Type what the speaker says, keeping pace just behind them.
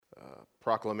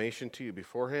proclamation to you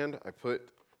beforehand.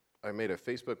 I made a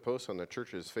Facebook post on the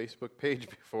church's Facebook page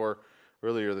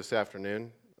earlier this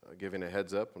afternoon, giving a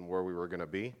heads up on where we were going to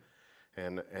be.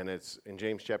 And it's in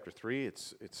James chapter 3,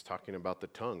 it's talking about the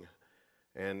tongue.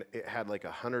 And it had like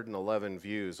 111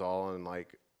 views all in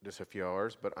like just a few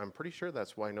hours, but I'm pretty sure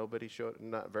that's why not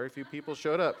very few people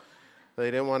showed up.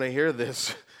 They didn't want to hear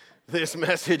this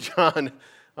message on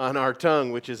our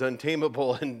tongue, which is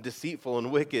untamable and deceitful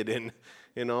and wicked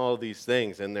and all these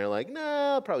things. And they're like,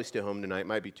 nah, I'll probably stay home tonight.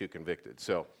 Might be too convicted.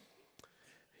 So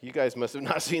you guys must have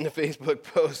not seen the Facebook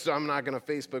post. So I'm not going to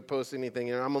Facebook post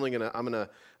anything. I'm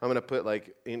gonna put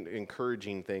like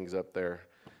encouraging things up there.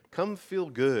 Come feel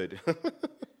good.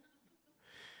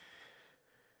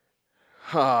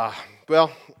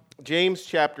 Well, James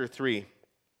chapter 3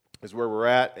 is where we're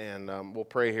at, and we'll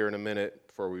pray here in a minute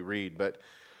before we read. But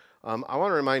I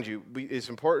want to remind you, it's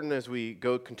important as we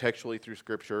go contextually through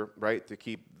Scripture, right, to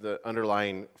keep the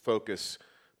underlying focus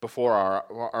before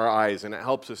our eyes, and it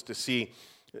helps us to see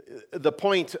the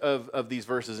point of these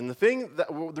verses. And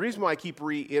the reason why I keep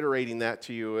reiterating that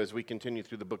to you as we continue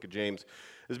through the book of James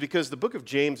is because the book of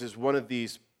James is one of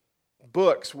these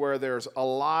books where there's a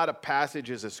lot of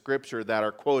passages of Scripture that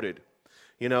are quoted.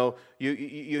 You know,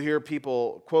 you hear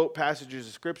people quote passages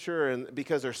of Scripture, and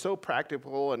because they're so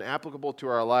practical and applicable to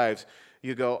our lives,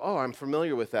 you go, oh, I'm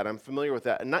familiar with that.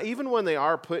 And not even when they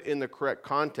are put in the correct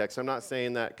context. I'm not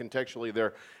saying that contextually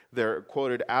they're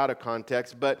quoted out of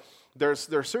context, but there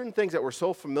are certain things that we're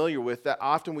so familiar with that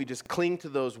often we just cling to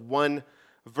those one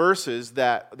verses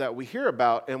that we hear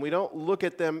about, and we don't look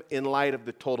at them in light of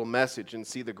the total message and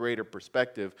see the greater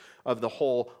perspective of the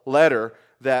whole letter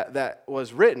that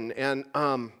was written. And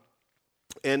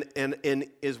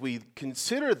as we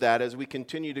consider that, as we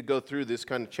continue to go through this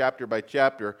kind of chapter by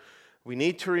chapter, we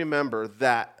need to remember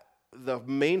that the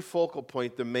main focal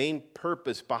point, the main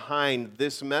purpose behind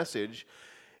this message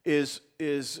is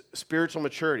spiritual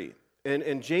maturity.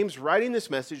 And James writing this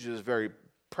message is very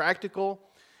practical,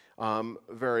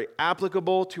 very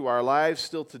applicable to our lives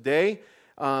still today,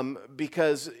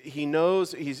 because he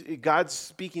knows God's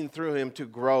speaking through him to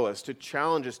grow us, to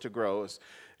challenge us to grow us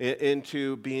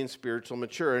into being spiritual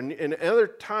mature. And other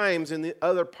times in the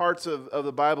other parts of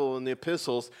the Bible and the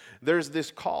epistles, there's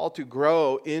this call to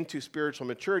grow into spiritual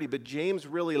maturity, but James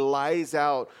really lays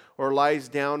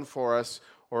down for us,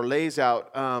 or lays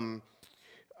out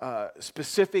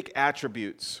specific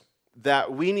attributes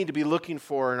that we need to be looking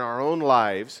for in our own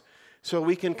lives, so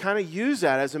we can kind of use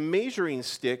that as a measuring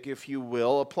stick, if you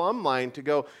will, a plumb line to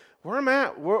go, where I'm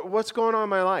at, what's going on in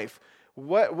my life?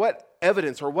 What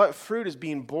evidence or what fruit is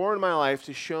being born in my life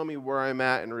to show me where I'm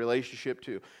at in relationship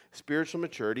to spiritual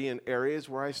maturity in areas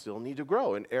where I still need to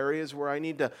grow, in areas where I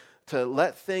need to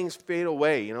let things fade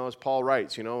away. You know, as Paul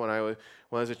writes, you know, when I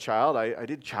was a child, I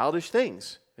did childish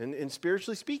things. And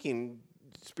spiritually speaking,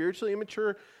 spiritually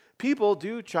immature people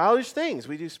do childish things.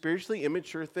 We do spiritually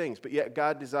immature things, but yet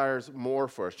God desires more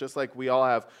for us. Just like we all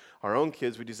have our own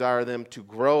kids, we desire them to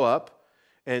grow up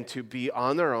and to be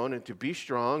on their own and to be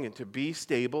strong and to be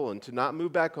stable and to not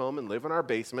move back home and live in our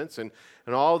basements and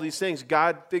all these things.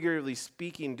 God, figuratively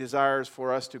speaking, desires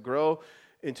for us to grow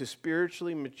into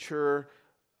spiritually mature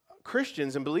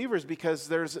Christians and believers, because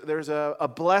there's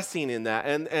a blessing in that,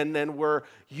 and then we're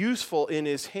useful in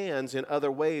his hands in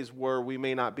other ways where we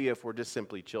may not be if we're just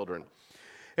simply children.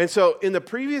 And so in the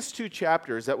previous two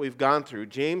chapters that we've gone through,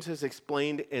 James has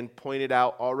explained and pointed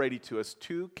out already to us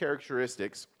two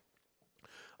characteristics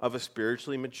of a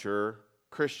spiritually mature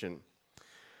Christian,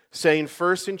 saying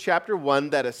first in chapter 1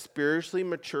 that a spiritually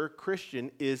mature Christian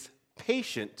is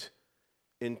patient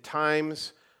in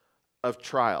times of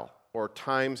trial or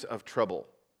times of trouble,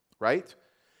 right?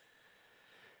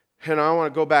 And I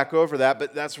want to go back over that,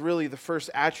 but that's really the first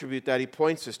attribute that he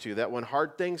points us to, that when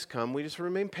hard things come, we just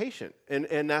remain patient.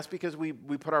 And that's because we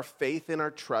put our faith and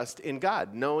our trust in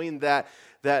God, knowing that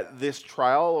this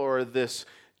trial or this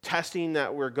testing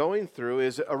that we're going through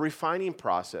is a refining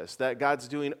process, that God's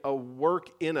doing a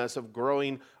work in us of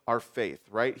growing our faith,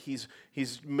 right? He's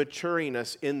maturing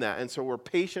us in that. And so we're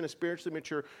patient. A spiritually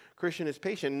mature Christian is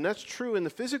patient. And that's true in the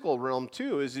physical realm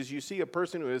too, is you see a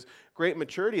person who has great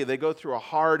maturity, they go through a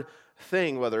hard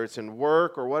thing, whether it's in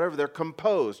work or whatever, they're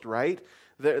composed, right?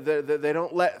 They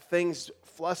don't let things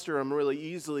fluster them really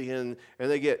easily, and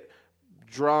they get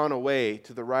drawn away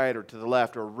to the right or to the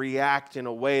left, or react in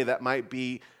a way that might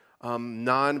be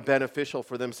non-beneficial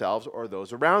for themselves or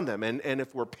those around them. And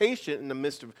if we're patient in the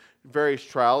midst of various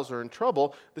trials or in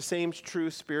trouble, the same's true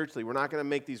spiritually. We're not going to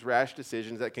make these rash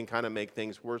decisions that can kind of make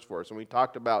things worse for us. And we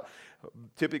talked about,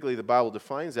 typically the Bible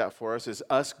defines that for us as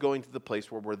us going to the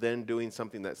place where we're then doing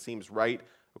something that seems right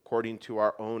according to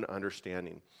our own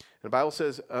understanding. And the Bible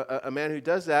says a man who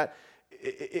does that,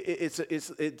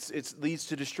 it leads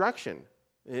to destruction.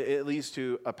 It leads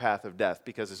to a path of death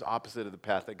because it's opposite of the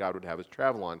path that God would have us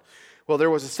travel on. Well, there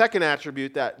was a second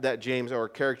attribute that James, or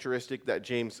characteristic that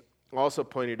James also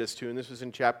pointed us to, and this was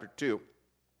in chapter 2.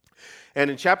 And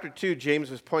in chapter 2,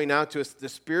 James was pointing out to us the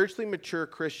spiritually mature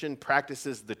Christian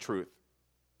practices the truth.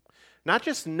 Not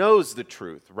just knows the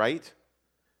truth, right?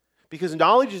 Because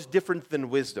knowledge is different than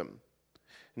wisdom.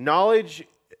 Knowledge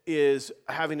is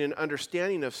having an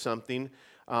understanding of something.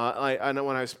 I know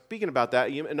when I was speaking about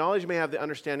that, knowledge may have the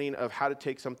understanding of how to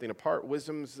take something apart.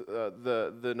 Wisdom's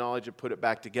the knowledge to put it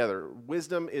back together.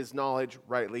 Wisdom is knowledge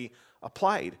rightly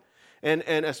applied. And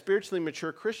a spiritually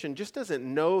mature Christian just doesn't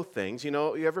know things. You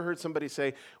know, you ever heard somebody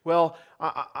say, well,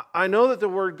 I know that the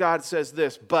Word God says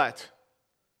this, but...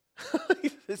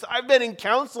 I've been in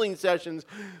counseling sessions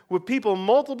with people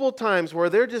multiple times where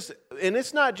they're just, and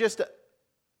it's not just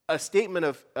a statement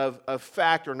of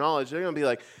fact or knowledge. They're going to be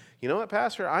like, you know what,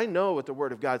 Pastor, I know what the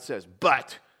Word of God says,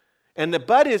 but. And the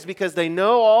but is because they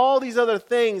know all these other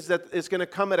things that is going to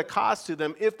come at a cost to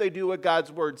them if they do what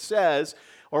God's Word says,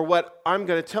 or what I'm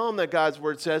going to tell them that God's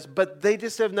Word says, but they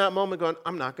just have that moment going,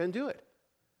 I'm not going to do it.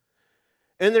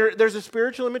 And there's a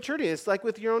spiritual immaturity. It's like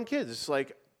with your own kids. It's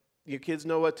like, your kids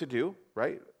know what to do,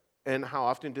 right? And how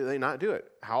often do they not do it?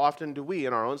 How often do we,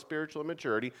 in our own spiritual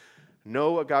maturity,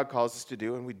 know what God calls us to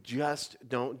do, and we just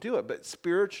don't do it? But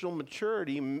spiritual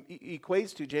maturity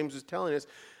equates to, James was telling us,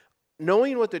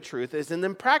 knowing what the truth is and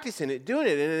then practicing it, doing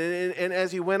it. And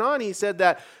as he went on, he said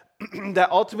that that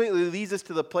ultimately leads us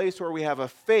to the place where we have a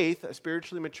faith. A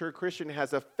spiritually mature Christian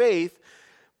has a faith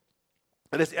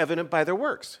that is evident by their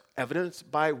works,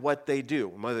 evidenced by what they do.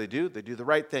 And what do, they do the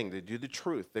right thing. They do the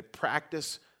truth. They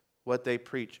practice what they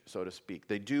preach, so to speak.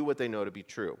 They do what they know to be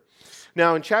true.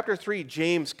 Now, in chapter 3,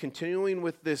 James, continuing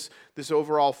with this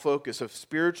overall focus of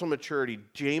spiritual maturity,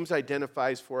 James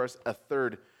identifies for us a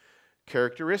third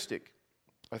characteristic.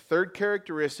 A third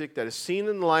characteristic that is seen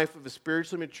in the life of a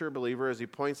spiritually mature believer, as he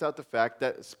points out the fact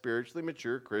that a spiritually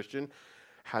mature Christian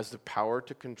has the power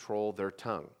to control their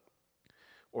tongue.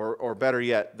 Or better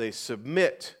yet, they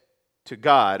submit to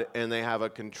God and they have a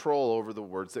control over the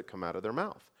words that come out of their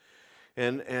mouth.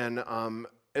 And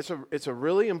it's a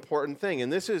really important thing. And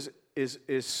this is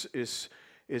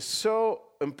so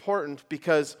important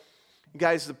because,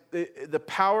 guys, the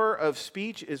power of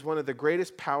speech is one of the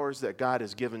greatest powers that God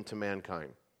has given to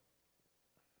mankind.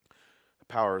 The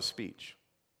power of speech.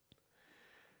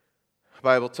 The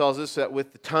Bible tells us that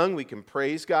with the tongue we can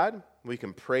praise God, we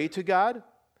can pray to God,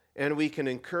 and we can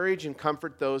encourage and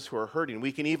comfort those who are hurting.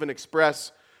 We can even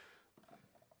express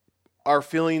our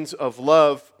feelings of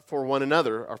love for one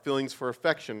another, our feelings for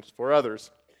affection for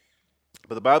others.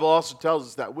 But the Bible also tells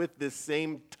us that with this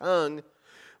same tongue,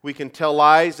 we can tell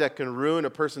lies that can ruin a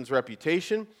person's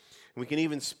reputation. And we can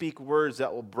even speak words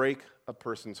that will break a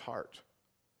person's heart.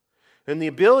 And the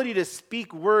ability to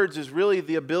speak words is really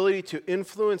the ability to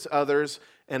influence others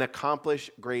and accomplish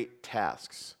great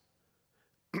tasks.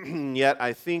 Yet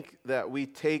I think that we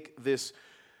take this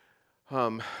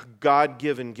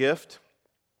God-given gift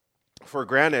for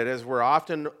granted, as we're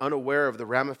often unaware of the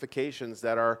ramifications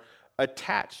that are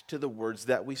attached to the words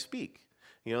that we speak.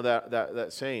 You know,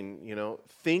 that saying, you know,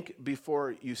 think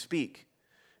before you speak.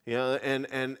 You know,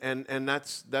 and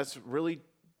that's really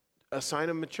a sign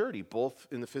of maturity, both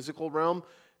in the physical realm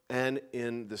and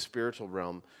in the spiritual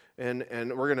realm. And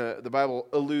the Bible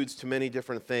alludes to many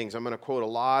different things. I'm going to quote a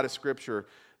lot of scripture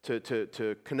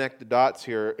to connect the dots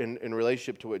here in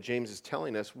relationship to what James is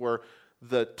telling us, where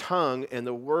the tongue and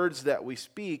the words that we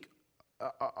speak,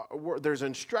 there's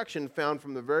instruction found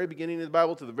from the very beginning of the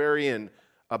Bible to the very end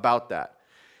about that.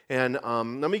 And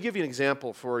let me give you an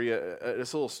example for you,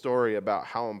 this little story about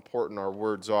how important our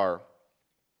words are.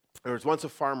 There was once a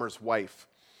farmer's wife,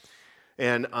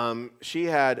 and she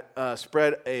had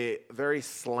spread a very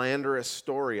slanderous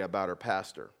story about her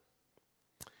pastor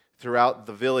throughout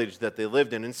the village that they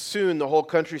lived in. And soon the whole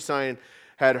countryside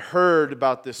had heard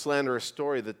about this slanderous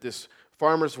story that this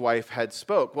farmer's wife had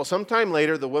spoke. Well, sometime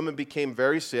later, the woman became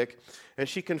very sick, and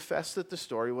she confessed that the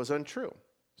story was untrue.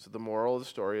 So the moral of the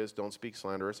story is, don't speak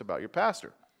slanderous about your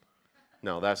pastor.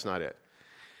 No, that's not it.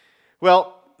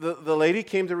 Well, the lady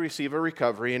came to receive a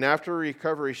recovery, and after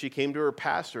recovery, she came to her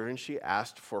pastor, and she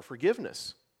asked for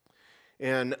forgiveness.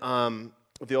 And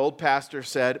the old pastor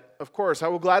said, of course, I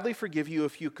will gladly forgive you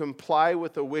if you comply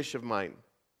with a wish of mine.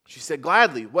 She said,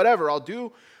 gladly, whatever, I'll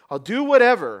do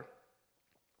whatever.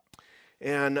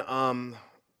 And the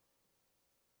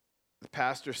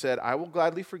pastor said, I will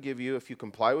gladly forgive you if you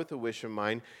comply with a wish of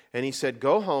mine. And he said,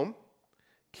 go home,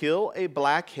 kill a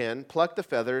black hen, pluck the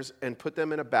feathers, and put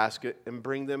them in a basket and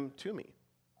bring them to me.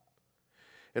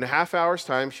 In a half hour's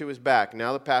time, she was back.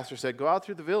 Now the pastor said, go out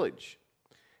through the village,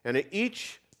 and at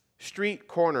each street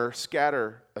corner,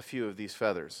 scatter a few of these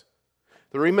feathers.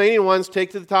 The remaining ones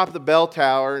take to the top of the bell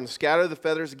tower and scatter the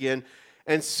feathers again,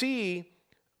 and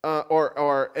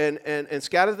and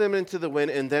scatter them into the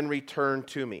wind, and then return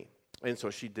to me. And so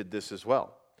she did this as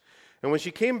well. And when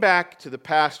she came back to the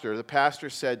pastor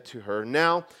said to her,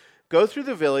 now go through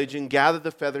the village and gather the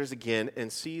feathers again,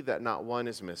 and see that not one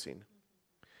is missing.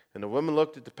 And the woman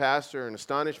looked at the pastor in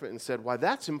astonishment and said, why,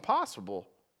 that's impossible.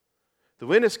 The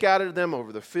wind has scattered them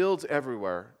over the fields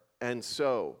everywhere. And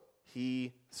so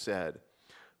he said,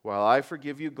 while I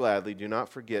forgive you gladly, do not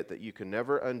forget that you can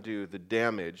never undo the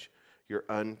damage your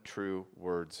untrue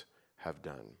words have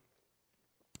done.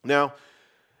 Now,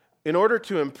 in order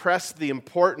to impress the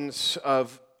importance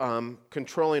of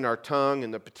controlling our tongue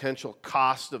and the potential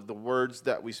cost of the words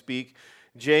that we speak,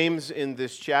 James, in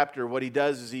this chapter, what he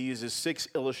does is he uses 6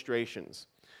 illustrations,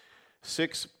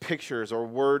 6 pictures or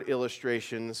word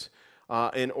illustrations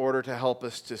in order to help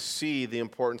us to see the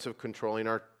importance of controlling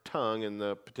our tongue and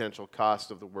the potential cost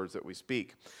of the words that we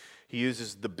speak. He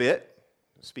uses the bit,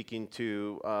 speaking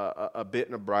to a bit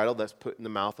and a bridle that's put in the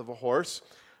mouth of a horse,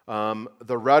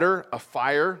 the rudder, a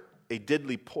fire, a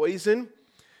deadly poison,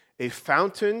 a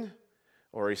fountain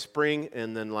or a spring,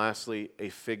 and then lastly, a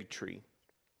fig tree.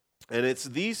 And it's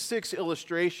these 6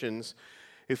 illustrations.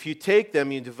 If you take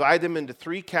them, you divide them into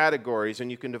 3 categories,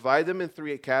 and you can divide them in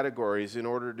 3 categories in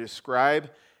order to describe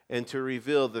and to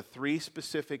reveal the 3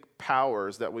 specific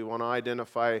powers that we want to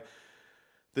identify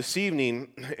this evening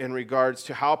in regards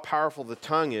to how powerful the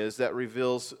tongue is. That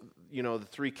reveals, the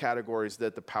 3 categories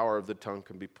that the power of the tongue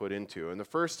can be put into. And the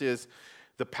first is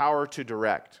the power to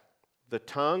direct.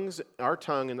 Our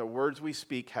tongue and the words we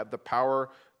speak have the power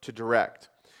to direct.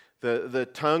 The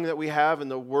tongue that we have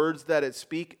and the words that it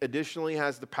speak additionally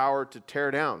has the power to tear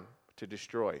down, to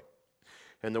destroy.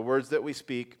 And the words that we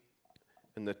speak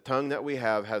and the tongue that we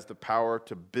have has the power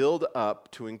to build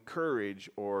up, to encourage,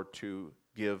 or to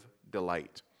give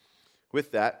delight.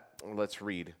 With that, let's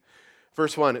read.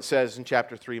 Verse 1, it says in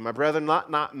chapter 3, my brethren,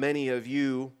 let not many of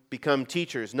you become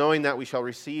teachers, knowing that we shall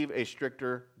receive a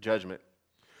stricter judgment.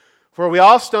 For we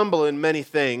all stumble in many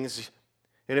things,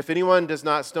 and if anyone does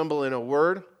not stumble in a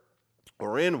word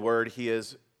or in word, he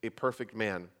is a perfect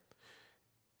man,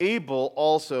 able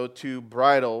also to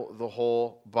bridle the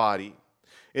whole body.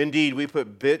 Indeed, we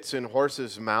put bits in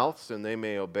horses' mouths, and they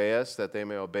may obey us, that they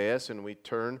may obey us, and we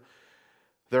turn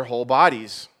their whole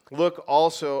bodies. Look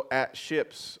also at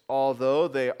ships. Although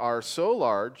they are so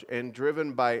large and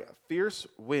driven by fierce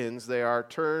winds, they are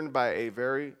turned by a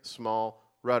very small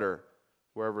rudder,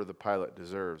 wherever the pilot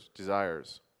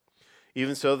desires.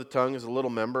 Even so, the tongue is a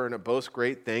little member, and it boasts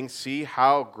great things. See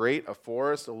how great a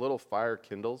forest a little fire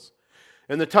kindles.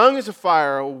 And the tongue is a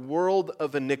fire, a world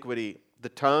of iniquity. The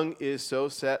tongue is so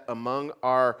set among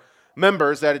our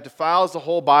members that it defiles the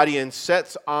whole body and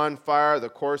sets on fire the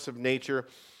course of nature,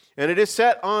 and it is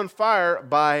set on fire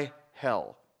by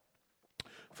hell.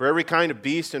 For every kind of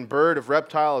beast and bird, of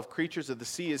reptile, of creatures of the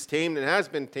sea is tamed and has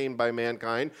been tamed by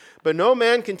mankind, but no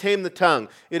man can tame the tongue.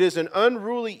 It is an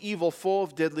unruly evil full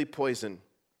of deadly poison.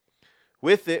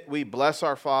 With it we bless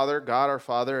our Father, God our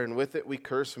Father, and with it we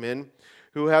curse men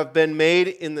who have been made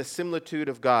in the similitude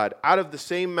of God. Out of the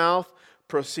same mouth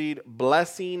proceed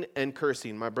blessing and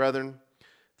cursing. My brethren,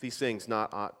 these things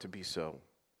not ought to be so.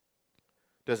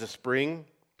 Does a spring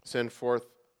send forth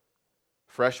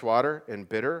fresh water and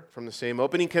bitter from the same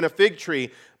opening? Can a fig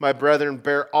tree, my brethren,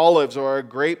 bear olives, or a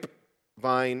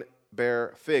grapevine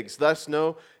bear figs? Thus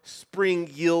no spring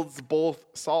yields both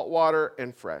salt water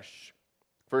and fresh.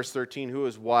 Verse 13, who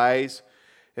is wise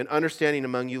and understanding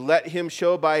among you? Let him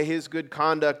show by his good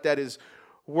conduct that his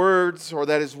words or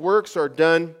that his works are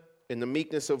done in the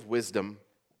meekness of wisdom.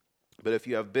 But if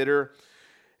you have bitter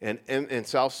and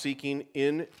self-seeking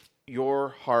in your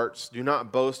hearts, do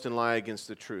not boast and lie against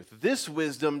the truth. This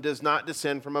wisdom does not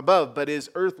descend from above, but is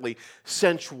earthly,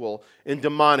 sensual, and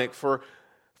demonic. For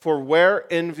where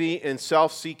envy and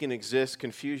self-seeking exist,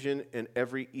 confusion and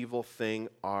every evil thing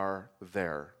are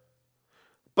there.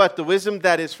 But the wisdom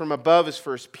that is from above is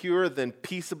first pure, then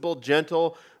peaceable,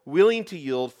 gentle, willing to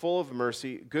yield, full of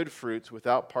mercy, good fruits,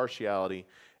 without partiality,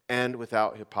 and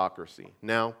without hypocrisy.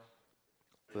 Now,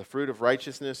 the fruit of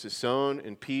righteousness is sown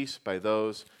in peace by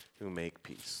those who make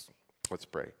peace. Let's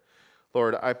pray.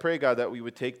 Lord, I pray, God, that we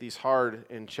would take these hard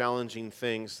and challenging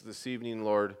things this evening,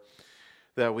 Lord,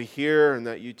 that we hear and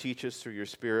that you teach us through your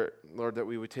Spirit, Lord, that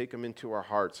we would take them into our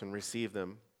hearts and receive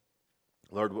them.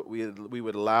 Lord, we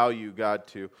would allow you, God,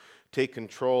 to take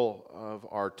control of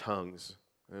our tongues.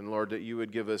 And Lord, that you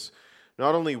would give us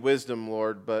not only wisdom,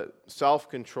 Lord, but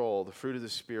self-control, the fruit of the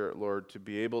Spirit, Lord, to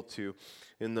be able to,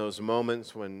 in those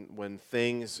moments when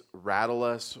things rattle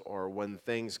us or when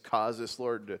things cause us,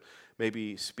 Lord, to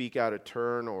maybe speak out of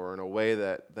turn or in a way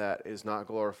that is not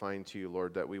glorifying to you,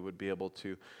 Lord, that we would be able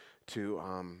to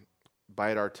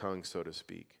bite our tongue, so to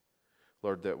speak.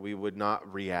 Lord, that we would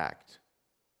not react.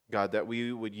 God, that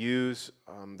we would use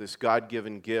this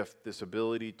God-given gift, this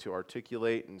ability to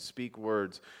articulate and speak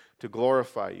words to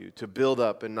glorify you, to build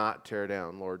up and not tear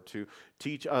down, Lord, to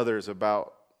teach others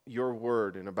about your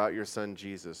word and about your Son,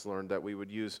 Jesus, Lord, that we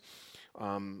would use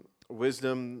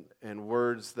wisdom and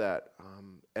words that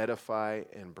edify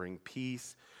and bring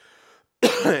peace,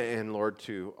 and Lord,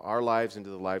 to our lives and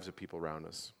to the lives of people around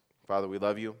us. Father, we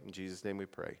love you. In Jesus' name we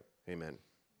pray. Amen.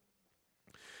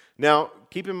 Now,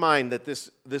 keep in mind that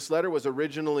this letter was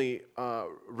originally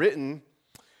written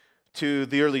to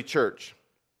the early church.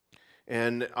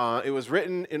 And it was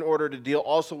written in order to deal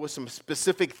also with some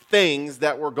specific things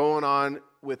that were going on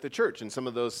with the church. And some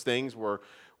of those things were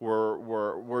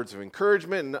words of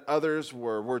encouragement, and others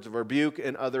were words of rebuke,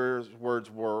 and others words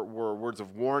were words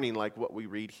of warning, like what we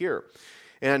read here.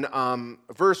 And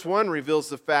verse 1 reveals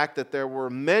the fact that there were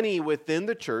many within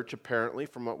the church, apparently,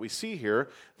 from what we see here,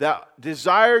 that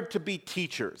desired to be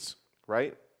teachers,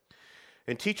 right?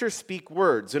 And teachers speak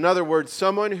words. In other words,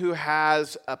 someone who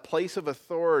has a place of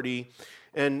authority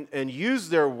and use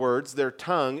their words, their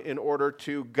tongue, in order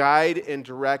to guide and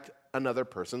direct another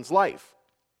person's life.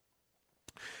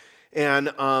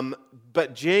 And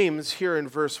but James here in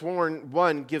verse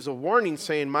 1 gives a warning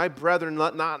saying, "My brethren,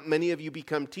 let not many of you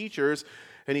become teachers."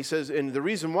 And he says, and the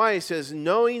reason why, he says,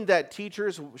 knowing that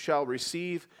teachers shall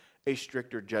receive a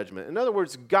stricter judgment. In other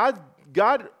words, God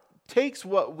takes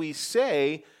what we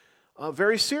say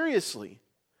very seriously.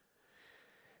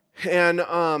 And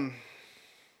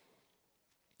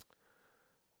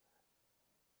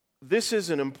this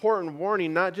is an important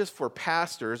warning, not just for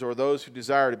pastors or those who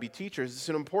desire to be teachers. It's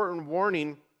an important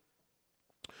warning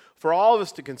for all of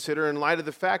us to consider in light of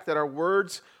the fact that our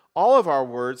words, all of our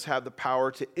words, have the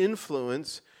power to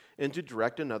influence and to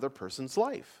direct another person's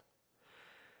life.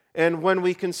 And when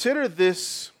we consider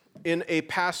this in a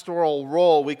pastoral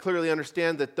role, we clearly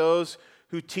understand that those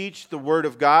who teach the Word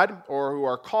of God, or who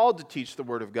are called to teach the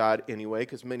Word of God anyway,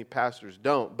 because many pastors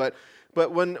don't, but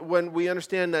when we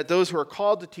understand that those who are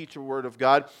called to teach the Word of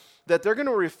God, that they're going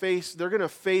to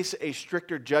face a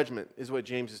stricter judgment, is what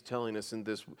James is telling us in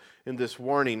this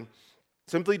warning,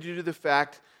 simply due to the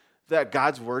fact that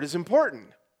God's Word is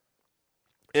important.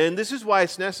 And this is why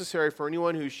it's necessary for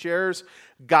anyone who shares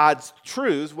God's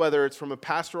truths, whether it's from a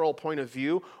pastoral point of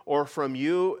view or from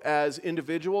you as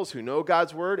individuals who know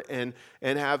God's Word and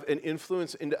have an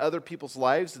influence into other people's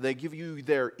lives. They give you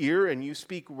their ear and you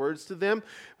speak words to them.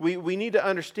 We need to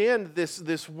understand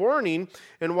this warning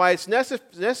and why it's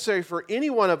necessary for any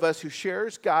one of us who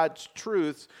shares God's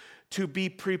truths to be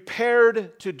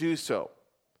prepared to do so.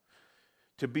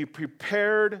 To be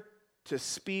prepared to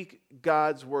speak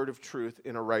God's word of truth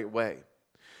in a right way.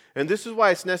 And this is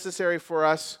why it's necessary for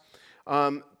us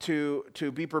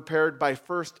to be prepared by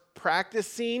first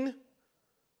practicing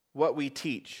what we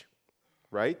teach,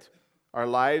 right? Our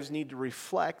lives need to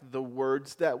reflect the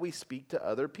words that we speak to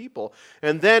other people.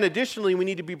 And then additionally, we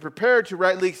need to be prepared to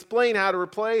rightly explain how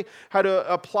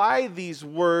to apply these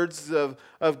words of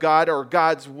God, or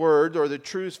God's word, or the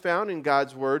truths found in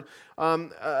God's word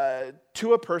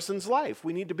to a person's life.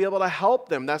 We need to be able to help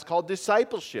them. That's called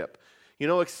discipleship.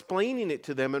 Explaining it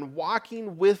to them and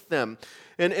walking with them.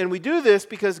 And we do this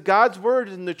because God's word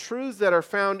and the truths that are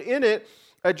found in it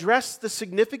address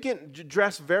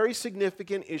very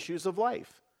significant issues of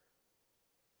life.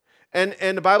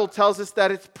 And the Bible tells us that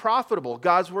it's profitable.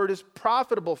 God's word is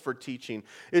profitable for teaching.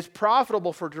 It's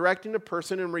profitable for directing a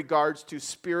person in regards to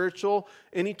spiritual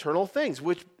and eternal things,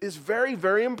 which is very,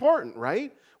 very important,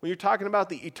 right? When you're talking about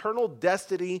the eternal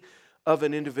destiny of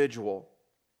an individual.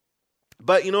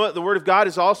 But you know what? The word of God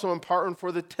is also important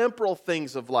for the temporal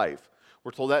things of life.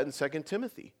 We're told that in 2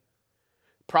 Timothy.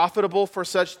 Profitable for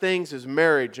such things as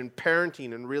marriage and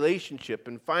parenting and relationship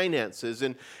and finances.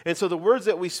 And so the words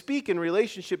that we speak in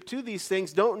relationship to these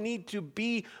things don't need to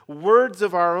be words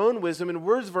of our own wisdom and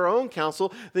words of our own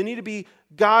counsel. They need to be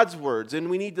God's words. And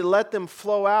we need to let them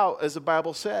flow out, as the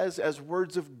Bible says, as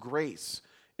words of grace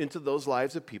into those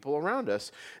lives of people around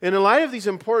us. And in light of these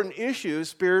important issues,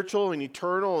 spiritual and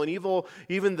eternal and evil,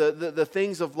 even the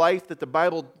things of life that the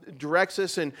Bible directs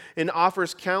us and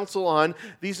offers counsel on,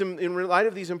 in light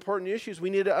of these important issues, we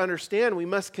need to understand, we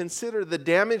must consider the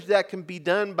damage that can be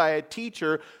done by a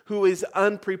teacher who is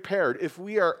unprepared. If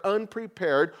we are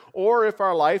unprepared, or if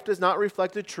our life does not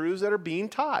reflect the truths that are being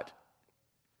taught.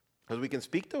 Because we can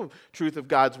speak the truth of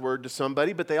God's word to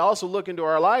somebody, but they also look into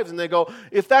our lives and they go,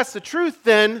 if that's the truth,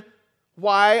 then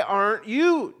why aren't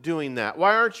you doing that?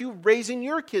 Why aren't you raising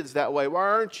your kids that way? Why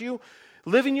aren't you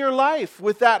living your life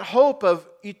with that hope of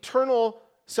eternal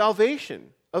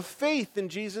salvation, of faith in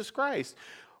Jesus Christ?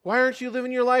 Why aren't you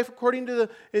living your life according to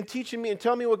and teaching me and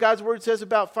telling me what God's word says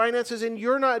about finances, and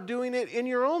you're not doing it in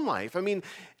your own life? I mean,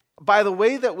 by the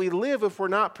way that we live, if we're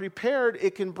not prepared,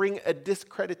 it can bring a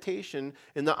discreditation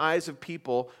in the eyes of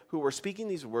people who we're speaking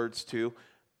these words to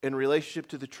in relationship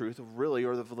to the truth of really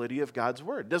or the validity of God's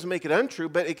word. It doesn't make it untrue,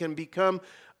 but it can become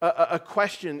a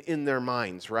question in their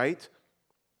minds, right?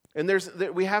 And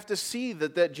we have to see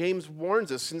that James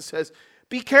warns us and says,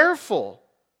 be careful.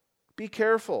 Be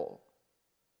careful.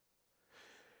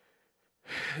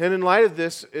 And in light of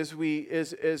this, as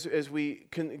we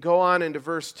can go on into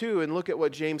verse 2 and look at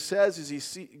what James says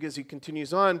as he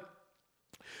continues on,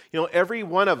 every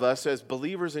one of us as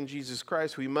believers in Jesus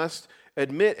Christ, we must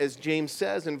admit, as James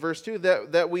says in verse 2,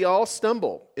 that we all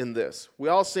stumble in this. We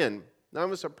all sin. None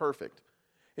of us are perfect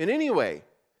in any way,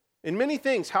 in many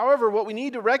things. However, what we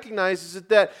need to recognize is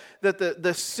that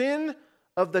the sin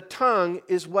of the tongue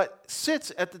is what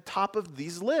sits at the top of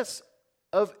these lists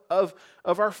of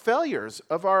our failures,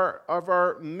 of our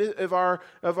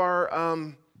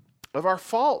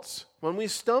faults when we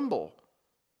stumble.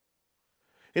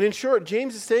 And in short,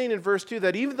 James is saying in verse 2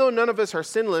 that even though none of us are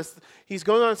sinless, he's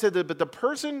going on and said that, but the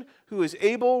person who is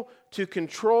able to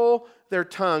control their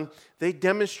tongue, they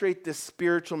demonstrate this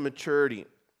spiritual maturity.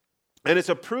 And it's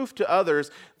a proof to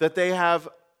others that they have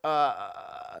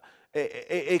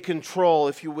a control,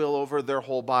 if you will, over their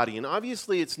whole body. And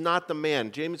obviously it's not the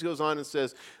man. James goes on and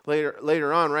says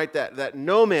later on, right, that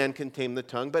no man can tame the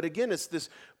tongue. But again, it's this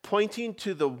pointing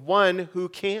to the one who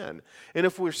can. And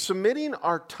if we're submitting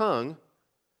our tongue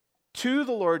to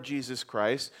the Lord Jesus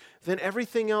Christ, then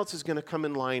everything else is going to come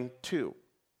in line too.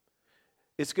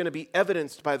 It's going to be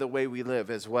evidenced by the way we live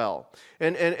as well.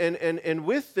 And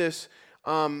with this,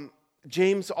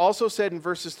 James also said in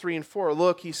verses 3 and 4,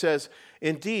 look, he says,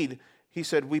 indeed, he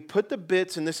said, we put the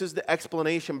bits, and this is the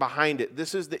explanation behind it.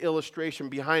 This is the illustration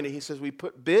behind it. He says, we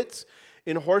put bits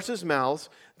in horses' mouths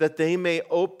that they may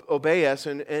obey us,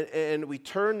 and we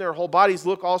turn their whole bodies.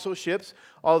 Look, also ships,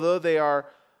 although they are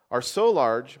so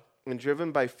large and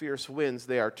driven by fierce winds,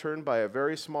 they are turned by a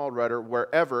very small rudder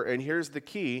wherever, and here's the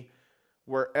key,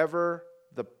 wherever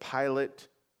the pilot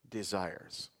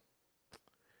desires.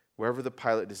 Wherever the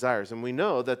pilot desires. And we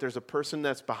know that there's a person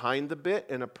that's behind the bit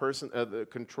and a person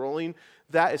controlling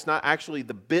that. It's not actually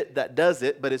the bit that does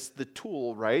it, but it's the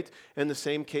tool, right? And the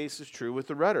same case is true with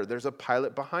the rudder. There's a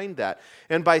pilot behind that.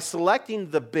 And by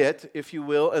selecting the bit, if you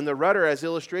will, and the rudder as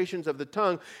illustrations of the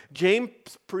tongue, James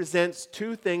presents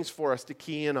two things for us to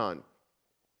key in on.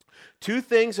 Two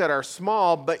things that are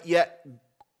small, but yet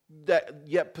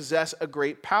possess a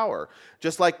great power.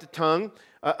 Just like the tongue,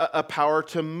 a power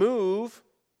to move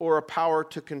or a power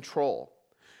to control.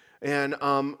 And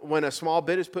when a small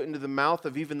bit is put into the mouth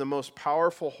of even the most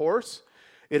powerful horse,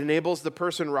 it enables the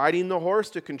person riding the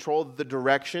horse to control the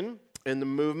direction and the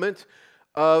movement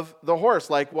of the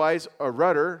horse. Likewise, a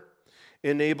rudder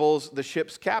enables the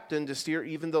ship's captain to steer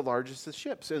even the largest of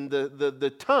ships. And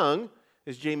the tongue,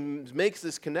 as James makes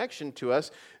this connection to us,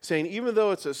 saying even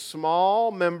though it's a small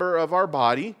member of our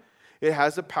body, it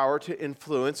has the power to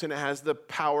influence and it has the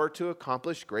power to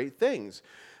accomplish great things.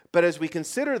 But as we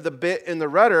consider the bit and the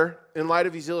rudder in light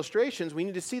of these illustrations, we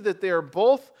need to see that they are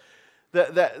both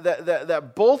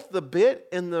that both the bit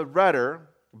and the rudder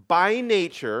by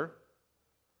nature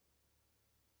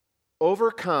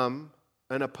overcome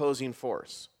an opposing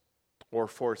force or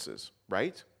forces,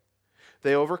 right?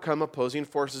 They overcome opposing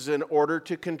forces in order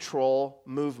to control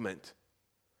movement.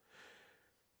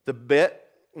 The bit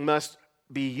must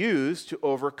be used to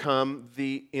overcome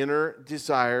the inner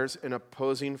desires and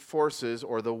opposing forces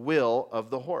or the will of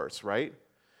the horse, right?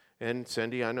 And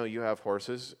Cindy, I know you have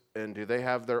horses, and do they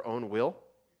have their own will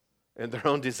and their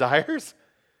own desires?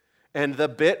 And the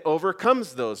bit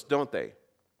overcomes those, don't they?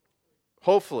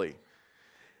 Hopefully.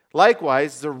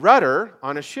 Likewise, the rudder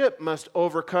on a ship must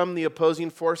overcome the opposing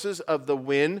forces of the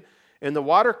wind and the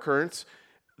water currents,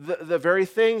 the very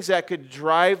things that could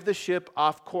drive the ship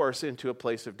off course into a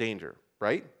place of danger.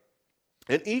 Right?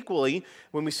 And equally,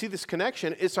 when we see this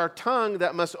connection, it's our tongue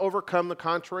that must overcome the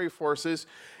contrary forces.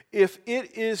 If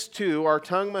it is to, our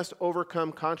tongue must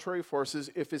overcome contrary forces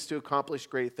if it's to accomplish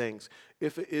great things.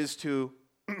 If it is to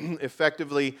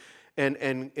effectively and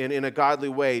in a godly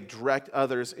way direct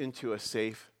others into a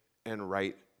safe and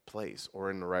right place or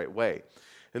in the right way.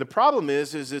 And the problem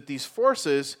is that these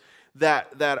forces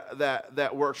that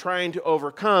we're trying to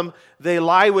overcome, they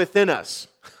lie within us.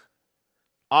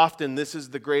 Often this is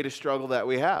the greatest struggle that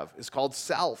we have. It's called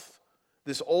self,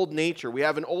 this old nature. We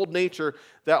have an old nature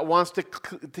that wants to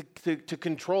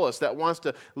control us, that wants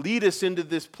to lead us into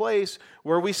this place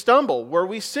where we stumble, where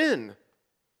we sin.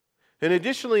 And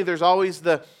additionally, there's always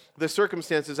the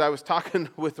circumstances. I was talking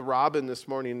with Robin this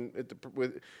morning,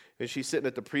 and she's sitting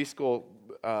at the preschool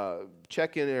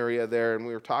check-in area there, and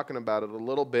we were talking about it a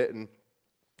little bit, and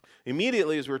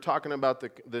immediately, as we were talking about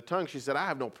the tongue, she said, I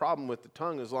have no problem with the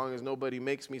tongue as long as nobody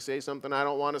makes me say something I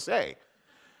don't want to say.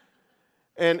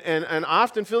 And I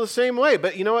often feel the same way.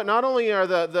 But you know what? Not only are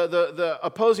the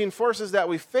opposing forces that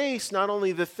we face, not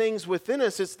only the things within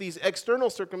us, it's these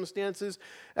external circumstances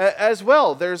as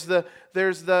well. There's the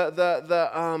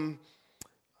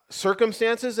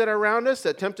circumstances that are around us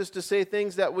that tempt us to say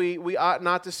things that we ought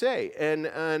not to say.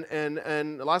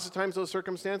 And lots of times those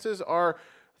circumstances are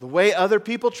the way other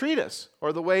people treat us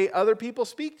or the way other people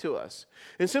speak to us.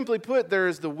 And simply put, there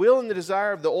is the will and the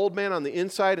desire of the old man on the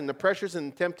inside and the pressures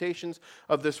and the temptations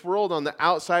of this world on the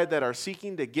outside that are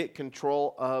seeking to get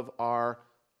control of our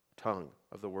tongue,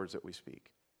 of the words that we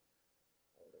speak.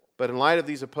 But in light of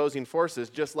these opposing forces,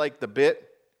 just like the bit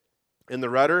in the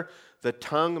rudder, the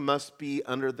tongue must be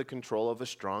under the control of a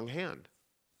strong hand.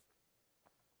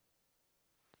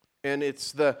 And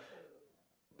it's the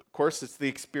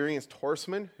experienced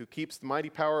horseman who keeps the mighty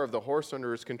power of the horse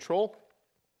under his control.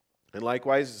 And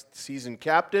likewise, the seasoned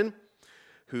captain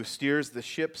who steers the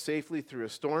ship safely through a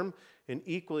storm. And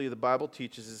equally, the Bible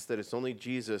teaches us that it's only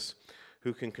Jesus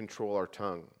who can control our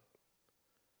tongue.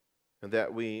 And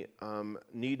that we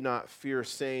need not fear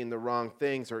saying the wrong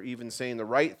things or even saying the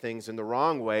right things in the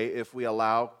wrong way if we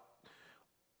allow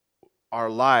our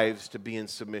lives to be in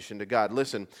submission to God.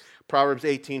 Listen, Proverbs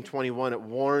 18:21, it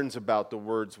warns about the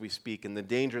words we speak and the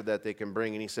danger that they can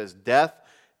bring. And he says, death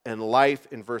and life,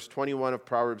 in verse 21 of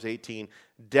Proverbs 18,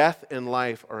 death and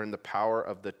life are in the power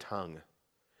of the tongue,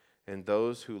 and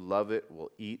those who love it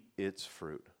will eat its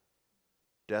fruit.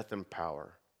 Death and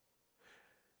power.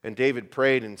 And David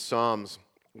prayed in Psalms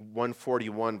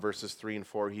 141, verses 3 and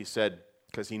 4. He said,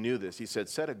 because he knew this, he said,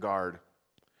 set a guard.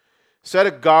 Set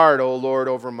a guard, O Lord,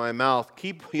 over my mouth.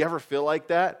 You ever feel like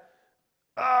that?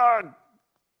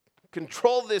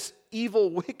 Control this evil,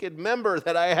 wicked member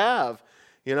that I have,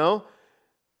 you know?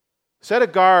 Set a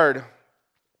guard,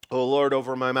 O Lord,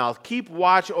 over my mouth. Keep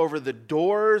watch over the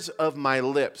doors of my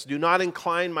lips. Do not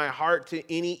incline my heart to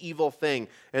any evil thing.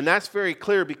 And that's very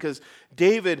clear because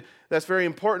that's very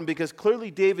important because clearly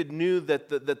David knew that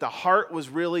the heart was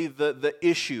really the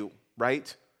issue,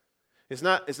 right? It's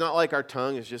not like our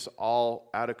tongue is just all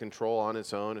out of control on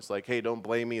its own. It's like, hey, don't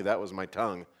blame me. That was my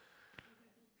tongue.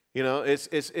 You know,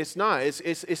 it's not.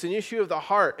 It's an issue of the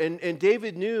heart. And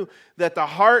David knew that the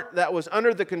heart that was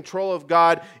under the control of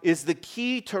God is the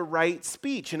key to right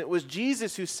speech. And it was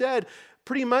Jesus who said,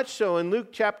 pretty much so in Luke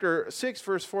chapter 6,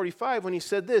 verse 45, when he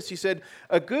said this, he said,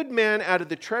 a good man out of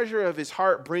the treasure of his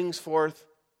heart brings forth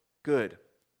good.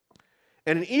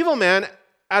 And an evil man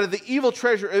out of the evil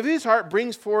treasure of his heart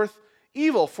brings forth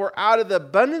evil, for out of the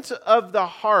abundance of the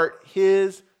heart,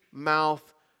 his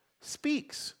mouth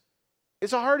speaks.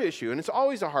 It's a heart issue, and it's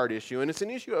always a heart issue, and it's an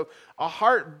issue of a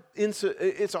heart. It's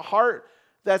a heart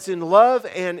that's in love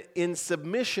and in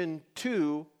submission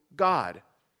to God.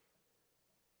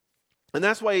 And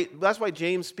that's why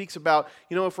James speaks about,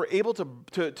 you know, if we're able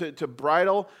to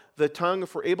bridle the tongue,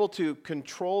 if we're able to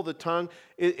control the tongue,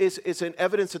 it's an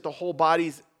evidence that the whole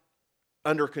body's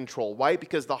under control. Why?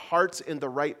 Because the heart's in the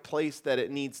right place that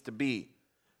it needs to be.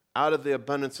 Out of the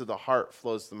abundance of the heart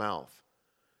flows the mouth,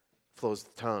 flows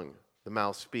the tongue. The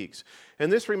mouth speaks.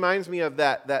 And this reminds me of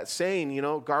that saying, you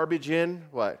know, garbage in,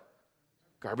 what?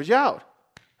 Garbage out.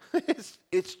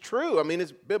 It's true. I mean,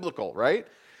 it's biblical, right?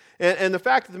 And the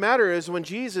fact of the matter is when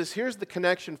Jesus, here's the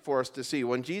connection for us to see.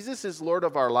 When Jesus is Lord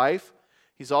of our life,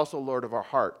 he's also Lord of our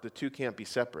heart. The two can't be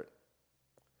separate.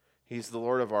 He's the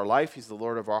Lord of our life, he's the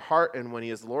Lord of our heart, and when he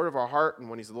is the Lord of our heart and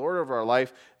when he's the Lord of our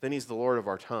life, then he's the Lord of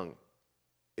our tongue.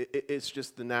 It's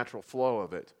just the natural flow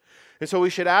of it. And so we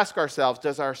should ask ourselves,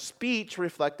 does our speech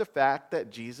reflect the fact that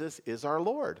Jesus is our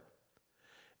Lord?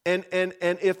 And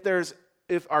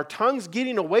if our tongue's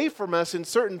getting away from us in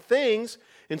certain things,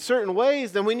 in certain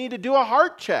ways, then we need to do a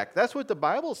heart check. That's what the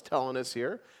Bible's telling us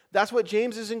here. That's what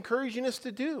James is encouraging us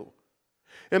to do.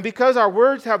 And because our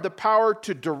words have the power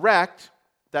to direct,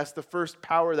 that's the first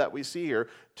power that we see here,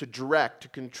 to direct, to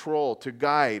control, to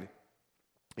guide.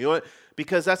 You know what?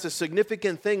 Because that's a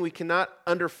significant thing. We can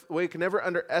never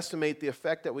underestimate the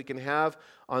effect that we can have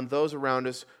on those around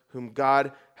us whom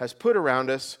God has put around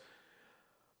us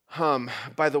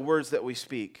by the words that we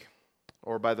speak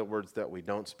or by the words that we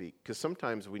don't speak. Because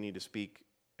sometimes we need to speak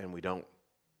and we don't.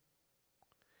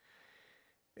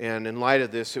 And in light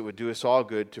of this, it would do us all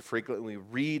good to frequently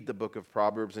read the book of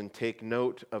Proverbs and take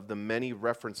note of the many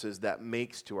references that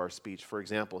makes to our speech. For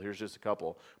example, here's just a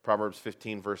couple. Proverbs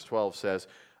 15 verse 12 says,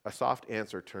 "A soft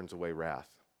answer turns away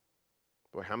wrath."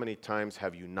 Boy, how many times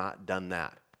have you not done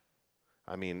that?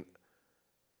 I mean,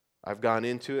 I've gone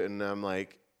into it and I'm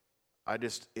like, I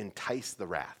just entice the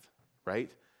wrath,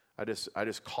 right? I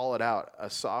just call it out. A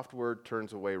soft word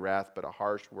turns away wrath, but a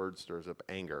harsh word stirs up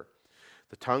anger.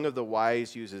 The tongue of the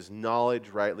wise uses knowledge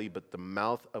rightly, but the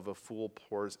mouth of a fool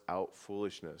pours out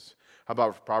foolishness. How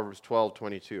about Proverbs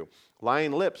 12:22?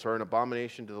 Lying lips are an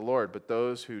abomination to the Lord, but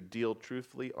those who deal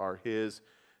truthfully are his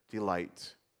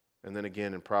delight. And then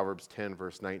again in Proverbs 10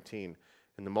 verse 19,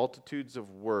 in the multitudes of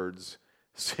words,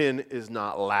 sin is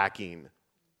not lacking.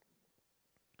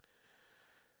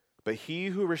 But he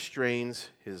who restrains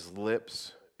his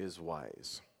lips is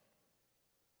wise.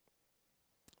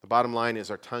 The bottom line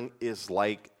is our tongue is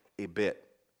like a bit.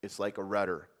 It's like a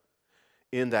rudder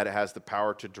in that it has the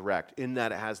power to direct, in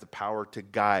that it has the power to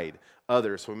guide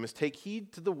others. So we must take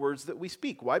heed to the words that we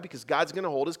speak. Why? Because God's going to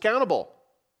hold us accountable.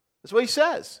 That's what he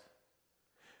says.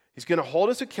 He's going to hold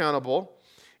us accountable.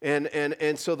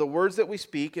 And so the words that we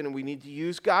speak, and we need to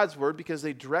use God's word because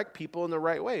they direct people in the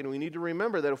right way. And we need to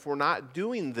remember that if we're not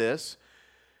doing this,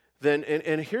 then,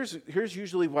 and here's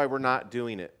usually why we're not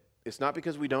doing it. It's not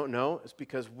because we don't know. It's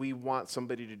because we want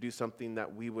somebody to do something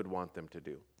that we would want them to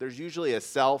do. There's usually a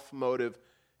self-motive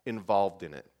involved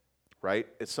in it, right?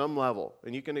 At some level.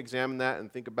 And you can examine that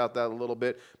and think about that a little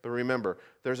bit. But remember,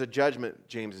 there's a judgment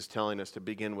James is telling us to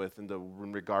begin with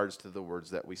in regards to the words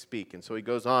that we speak. And so he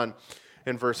goes on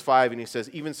in verse 5 and he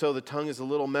says, "Even so the tongue is a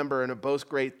little member and it boasts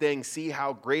great things. See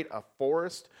how great a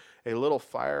forest a little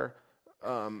fire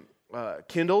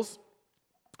kindles.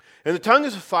 And the tongue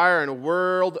is a fire and a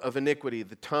world of iniquity.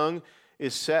 The tongue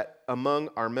is set among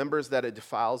our members that it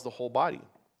defiles the whole body.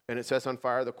 And it sets on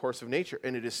fire the course of nature.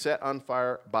 And it is set on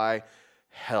fire by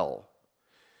hell."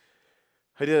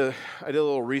 I did a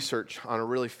little research on a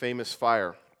really famous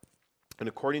fire. And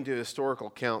according to historical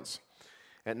accounts,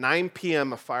 at 9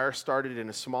 p.m. a fire started in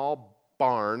a small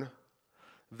barn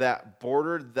that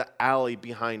bordered the alley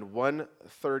behind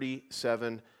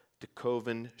 137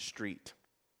 DeKoven Street.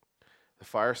 The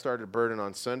fire started burning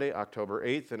on Sunday, October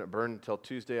 8th, and it burned until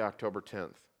Tuesday, October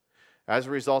 10th. As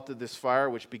a result of this fire,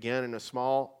 which began in a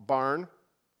small barn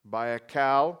by a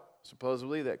cow,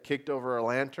 supposedly, that kicked over a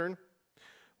lantern,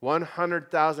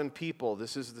 100,000 people,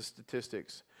 this is the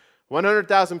statistics,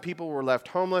 100,000 people were left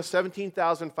homeless,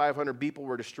 17,500 people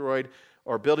were destroyed,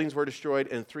 or buildings were destroyed,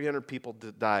 and 300 people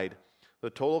died.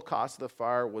 The total cost of the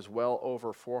fire was well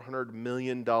over $400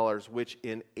 million, which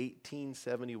in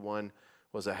 1871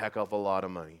 was a heck of a lot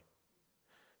of money.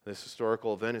 This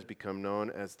historical event has become known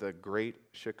as the Great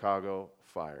Chicago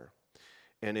Fire.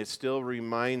 And it still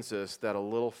reminds us that a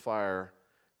little fire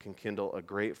can kindle a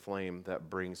great flame that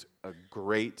brings a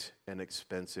great and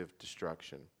expensive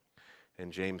destruction.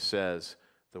 And James says,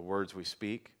 the words we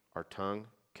speak, our tongue,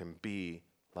 can be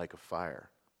like a fire.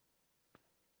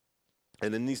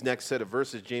 And in these next set of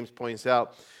verses, James points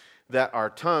out that our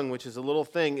tongue, which is a little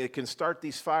thing, it can start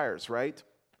these fires, right?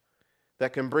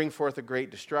 That can bring forth a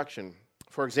great destruction.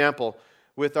 For example,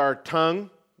 with our tongue,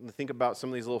 think about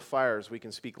some of these little fires, we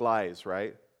can speak lies,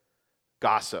 right?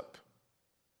 Gossip.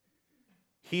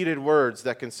 Heated words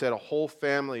that can set a whole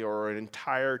family or an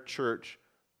entire church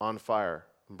on fire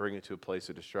and bring it to a place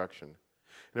of destruction.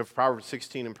 And in Proverbs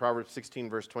 16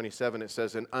 verse 27, it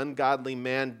says, "An ungodly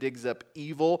man digs up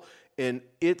evil, and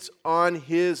it's on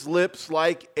his lips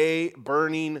like a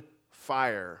burning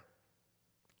fire."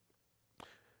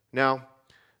 Now,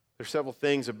 there's several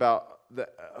things about the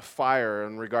fire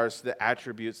in regards to the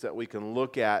attributes that we can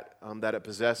look at that it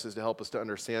possesses to help us to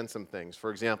understand some things.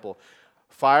 For example,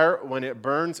 fire, when it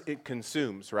burns, it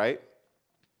consumes, right?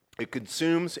 It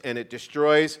consumes and it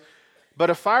destroys. But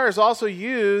a fire is also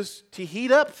used to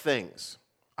heat up things.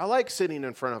 I like sitting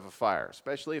in front of a fire,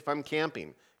 especially if I'm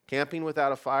camping. Camping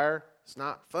without a fire, it's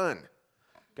not fun.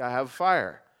 Gotta have a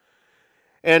fire.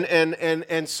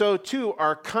 And so too,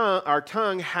 our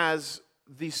tongue has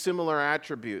these similar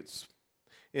attributes.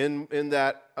 in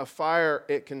that a fire,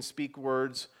 it can speak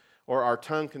words, or our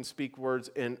tongue can speak words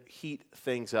and heat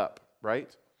things up,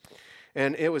 right?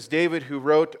 And it was David who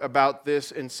wrote about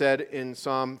this and said in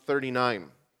Psalm 39,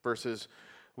 verses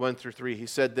 1 through 3, he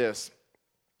said this,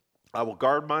 I will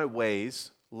guard my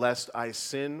ways, lest I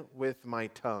sin with my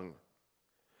tongue.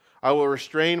 I will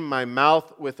restrain my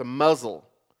mouth with a muzzle.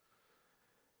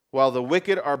 While the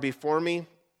wicked are before me,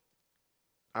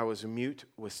 I was mute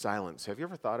with silence. Have you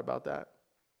ever thought about that?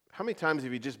 How many times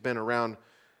have you just been around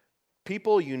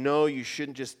people you know you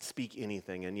shouldn't just speak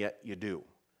anything, and yet you do?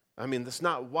 I mean, that's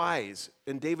not wise.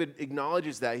 And David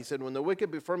acknowledges that. He said, when the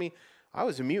wicked before me, I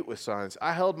was mute with silence.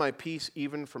 I held my peace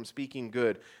even from speaking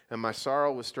good, and my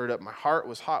sorrow was stirred up. My heart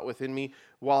was hot within me.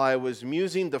 While I was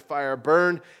musing, the fire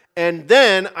burned, and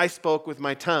then I spoke with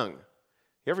my tongue.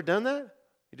 You ever done that?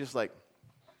 You're just like,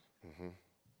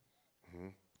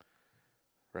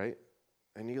 right?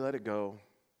 And you let it go,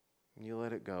 and you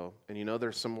let it go. And you know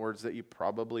there's some words that you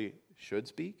probably should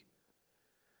speak,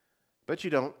 but you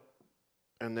don't.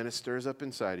 And then it stirs up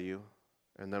inside of you.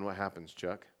 And then what happens,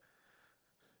 Chuck?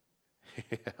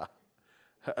 Yeah.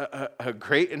 A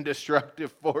great and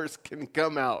destructive force can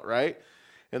come out, right?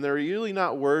 And they're usually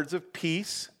not words of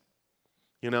peace,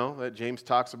 that James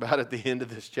talks about at the end of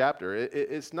this chapter.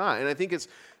 It's not. And I think it's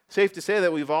safe to say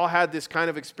that we've all had this kind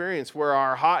of experience where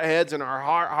our hot heads and our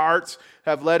hot hearts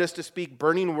have led us to speak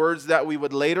burning words that we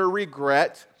would later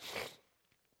regret,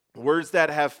 words that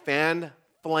have fanned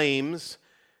flames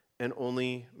and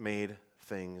only made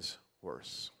things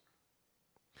worse.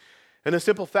 And the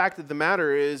simple fact of the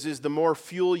matter is the more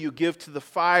fuel you give to the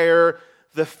fire,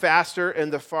 the faster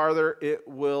and the farther it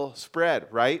will spread,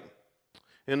 right?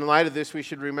 In light of this, we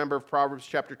should remember Proverbs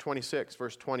chapter 26,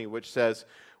 verse 20, which says,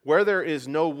 where there is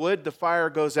no wood, the fire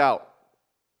goes out.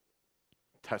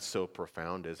 That's so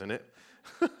profound, isn't it?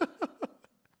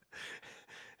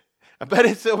 But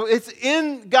it's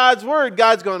in God's word.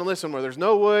 God's going, listen, where there's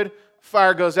no wood,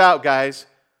 fire goes out, guys.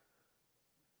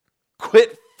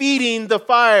 Quit feeding the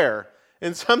fire.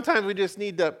 And sometimes we just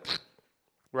need to,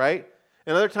 right?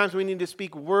 And other times we need to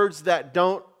speak words that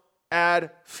don't add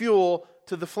fuel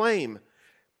to the flame.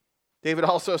 David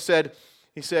also said,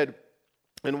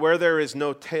 and where there is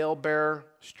no talebearer,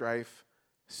 strife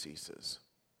ceases.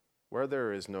 Where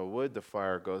there is no wood, the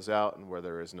fire goes out, and where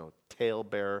there is no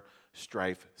talebearer,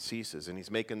 strife ceases. And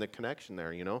he's making the connection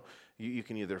there, You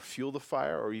can either fuel the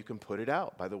fire or you can put it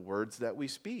out by the words that we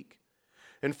speak.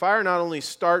 And fire not only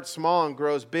starts small and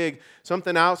grows big,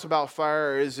 something else about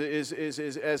fire is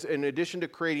as in addition to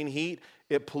creating heat,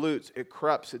 it pollutes, it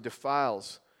corrupts, it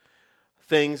defiles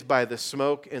things by the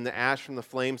smoke and the ash from the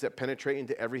flames that penetrate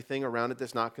into everything around it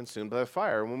that's not consumed by the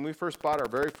fire. When we first bought our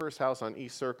very first house on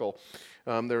East Circle,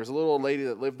 there was a little old lady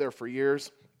that lived there for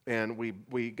years, and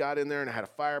we got in there and I had a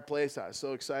fireplace. I was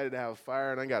so excited to have a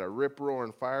fire, and I got a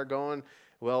rip-roaring fire going.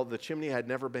 Well, the chimney had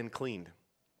never been cleaned,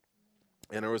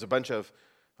 and there was a bunch of,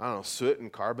 soot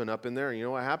and carbon up in there, and you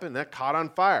know what happened? That caught on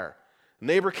fire. A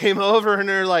neighbor came over, and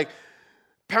they're like,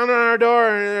 pounding on our door,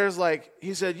 and there's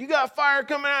he said, you got fire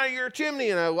coming out of your chimney.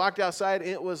 And I walked outside,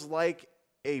 and it was like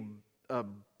a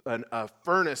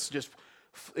furnace.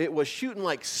 It was shooting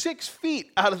 6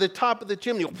 feet out of the top of the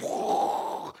chimney.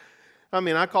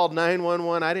 I called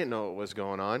 911. I didn't know what was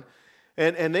going on.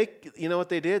 And they, you know what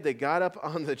they did? They got up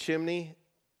on the chimney,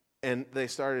 and they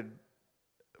started,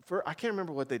 I can't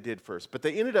remember what they did first, but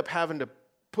they ended up having to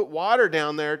put water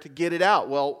down there to get it out.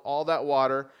 Well, all that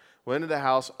water went into the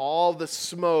house, all the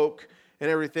smoke and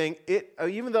everything.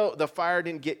 Even though the fire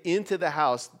didn't get into the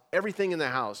house, everything in the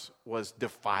house was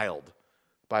defiled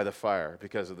by the fire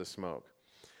because of the smoke.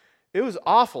 It was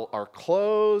awful. Our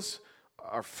clothes,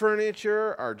 our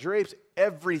furniture, our drapes,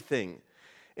 everything.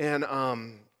 And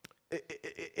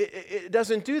it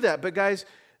doesn't do that. But guys,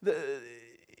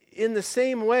 in the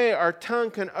same way, our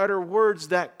tongue can utter words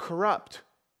that corrupt,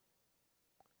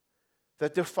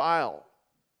 that defile,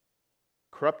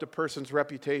 corrupt a person's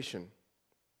reputation,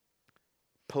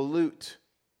 pollute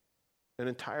an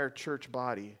entire church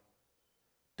body,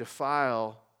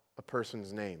 defile a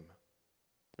person's name.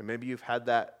 And maybe you've had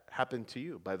that happen to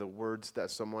you by the words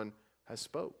that someone has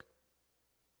spoke.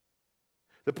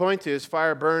 The point is,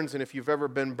 fire burns, and if you've ever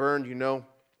been burned, you know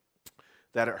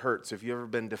that it hurts. If you've ever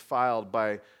been defiled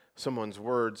by someone's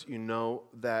words, you know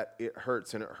that it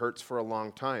hurts, and it hurts for a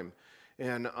long time.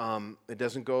 And it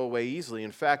doesn't go away easily.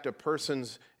 In fact, a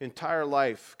person's entire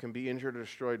life can be injured or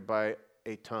destroyed by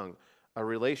a tongue. A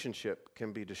relationship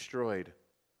can be destroyed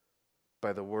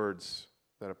by the words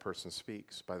that a person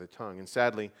speaks, by the tongue. And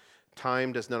sadly,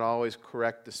 time does not always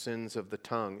correct the sins of the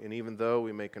tongue. And even though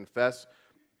we may confess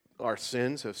our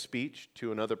sins of speech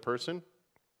to another person,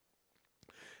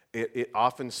 it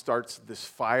often starts this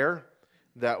fire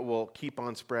that will keep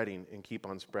on spreading and keep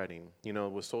on spreading. You know,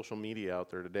 with social media out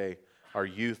there today, our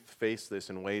youth face this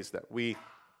in ways that we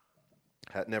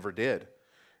never did.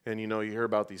 And you know, you hear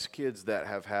about these kids that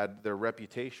have had their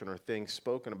reputation or things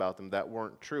spoken about them that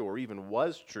weren't true or even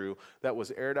was true, that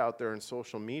was aired out there in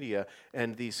social media,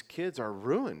 and these kids are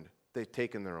ruined. They've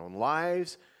taken their own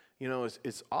lives. You know,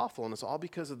 it's awful, and it's all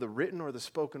because of the written or the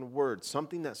spoken word,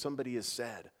 something that somebody has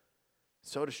said.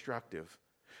 So destructive.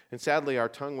 And sadly, our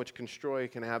tongue, which can destroy,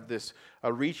 can have this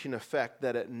reaching effect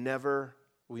that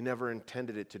we never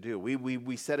intended it to do.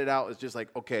 We set it out as just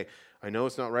like, okay, I know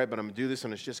it's not right, but I'm going to do this,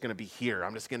 and it's just going to be here.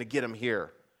 I'm just going to get them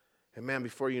here. And man,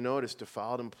 before you know it, it's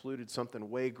defiled and polluted something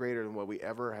way greater than what we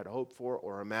ever had hoped for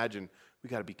or imagined. We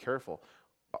got to be careful.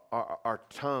 Our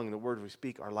tongue, the words we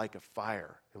speak, are like a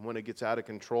fire. And when it gets out of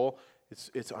control,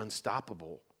 it's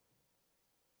unstoppable.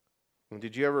 And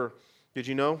did you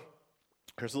know?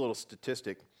 Here's a little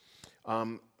statistic.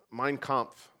 Mein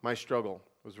Kampf, My Struggle,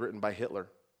 was written by Hitler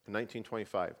in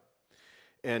 1925.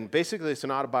 And basically it's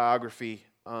an autobiography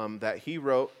that he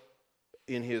wrote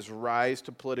in his rise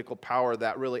to political power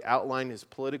that really outlined his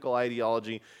political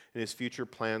ideology and his future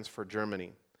plans for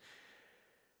Germany.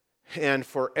 And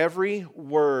for every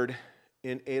word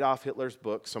in Adolf Hitler's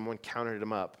book, someone counted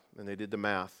them up and they did the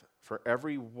math. For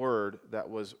every word that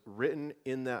was written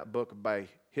in that book by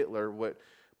Hitler, what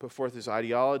put forth his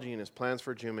ideology and his plans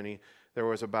for Germany, there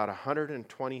was about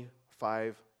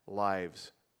 125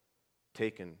 lives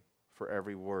taken for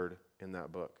every word in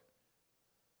that book.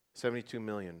 72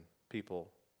 million people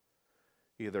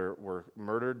either were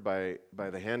murdered by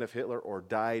the hand of Hitler or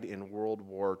died in World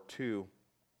War II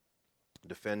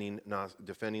defending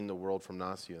the world from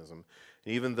Nazism. And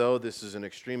even though this is an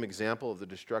extreme example of the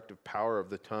destructive power of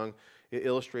the tongue, it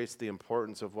illustrates the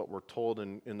importance of what we're told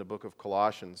in the book of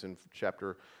Colossians in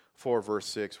chapter 4, verse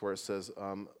 6, where it says,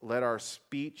 let our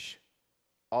speech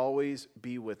always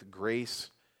be with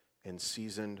grace and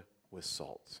seasoned with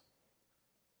salt.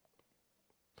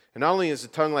 And not only is the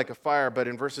tongue like a fire, but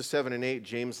in verses 7 and 8,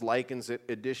 James likens it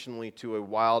additionally to a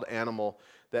wild animal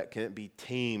that can be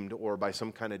tamed or by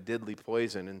some kind of deadly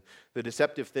poison. And the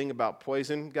deceptive thing about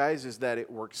poison, guys, is that it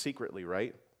works secretly,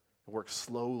 right? It works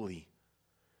slowly.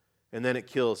 And then it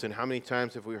kills. And how many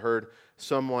times have we heard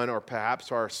someone, or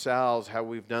perhaps ourselves, how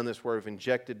we've done this where we've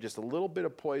injected just a little bit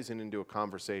of poison into a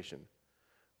conversation?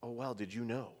 Oh, well, did you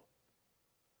know?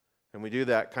 And we do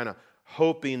that kind of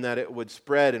hoping that it would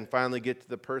spread and finally get to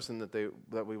the person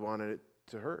that we wanted it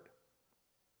to hurt.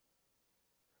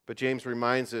 But James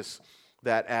reminds us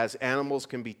that as animals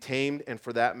can be tamed, and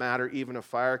for that matter, even a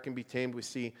fire can be tamed, we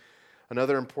see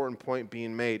another important point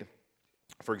being made.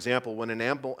 For example, when an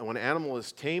animal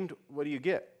is tamed, what do you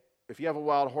get? If you have a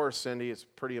wild horse, Cindy, it's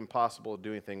pretty impossible to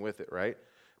do anything with it, right?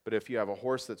 But if you have a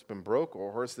horse that's been broke or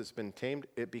a horse that's been tamed,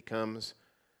 it becomes,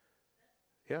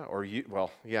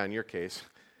 in your case,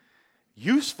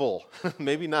 useful.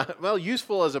 Maybe not,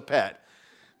 useful as a pet.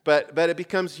 But it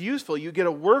becomes useful. You get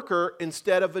a worker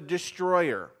instead of a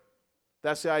destroyer.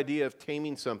 That's the idea of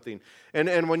taming something.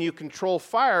 And when you control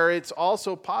fire, it's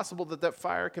also possible that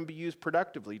fire can be used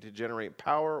productively to generate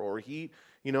power or heat,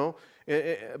 you know.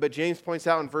 But James points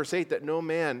out in verse 8 that no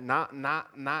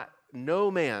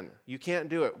man, you can't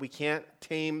do it. We can't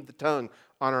tame the tongue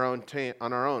on our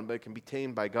own, but it can be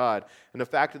tamed by God. And the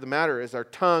fact of the matter is our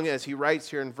tongue, as he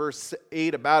writes here in verse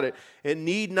 8 about it, it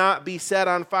need not be set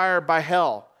on fire by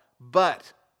hell,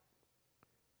 but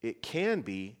it can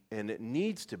be, and it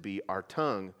needs to be, our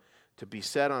tongue to be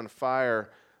set on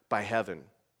fire by heaven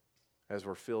as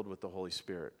we're filled with the Holy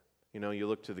Spirit. You know, you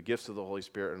look to the gifts of the Holy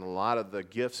Spirit, and a lot of the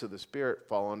gifts of the Spirit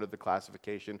fall under the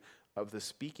classification of the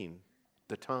speaking,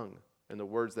 the tongue, and the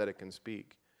words that it can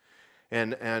speak.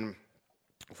 And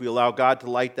if we allow God to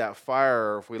light that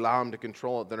fire, or if we allow Him to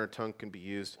control it, then our tongue can be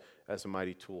used as a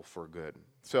mighty tool for good.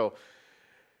 So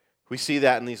we see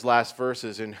that in these last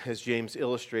verses, and as James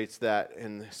illustrates that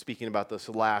in speaking about this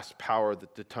last power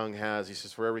that the tongue has, he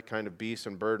says, for every kind of beast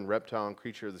and bird and reptile and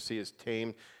creature of the sea is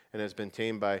tamed and has been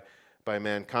tamed by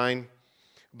mankind,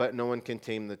 but no one can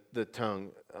tame the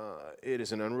tongue. It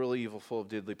is an unruly evil full of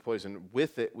deadly poison.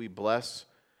 With it we bless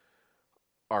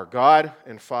our God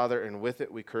and Father, and with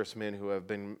it we curse men who have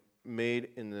been made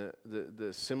in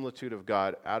the similitude of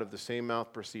God. Out of the same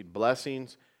mouth proceed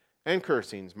blessings and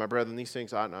cursings. My brethren, these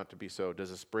things ought not to be so. Does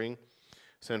a spring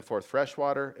send forth fresh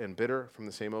water and bitter? From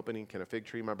the same opening can a fig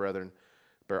tree, my brethren,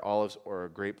 bear olives, or a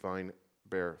grapevine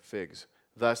bear figs?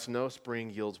 Thus no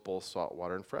spring yields both salt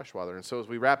water and fresh water. And so as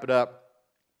we wrap it up,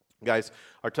 guys,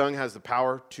 our tongue has the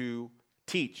power to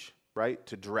teach, right?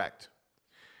 To direct.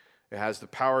 It has the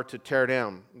power to tear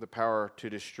down, the power to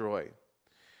destroy.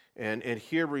 And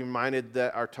here reminded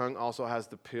that our tongue also has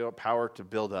the power to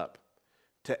build up,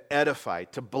 to edify,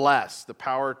 to bless, the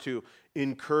power to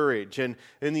encourage. And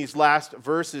in these last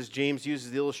verses, James uses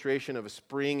the illustration of a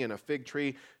spring and a fig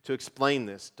tree to explain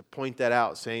this, to point that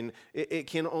out, saying it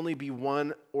can only be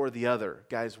one or the other.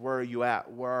 Guys, where are you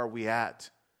at? Where are we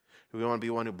at? Do we want to be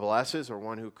one who blesses or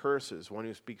one who curses, one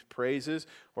who speaks praises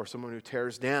or someone who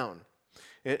tears down?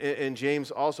 And James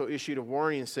also issued a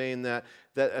warning saying that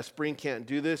a spring can't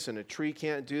do this and a tree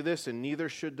can't do this, and neither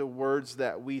should the words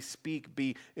that we speak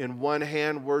be in one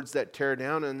hand words that tear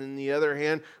down, and in the other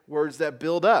hand words that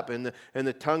build up. And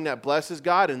the tongue that blesses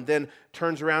God and then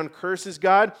turns around, curses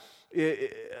God,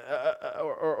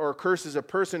 or curses a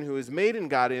person who is made in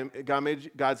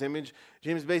God's image.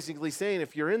 James is basically saying,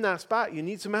 if you're in that spot, you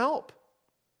need some help.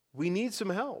 We need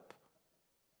some help.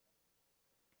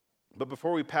 But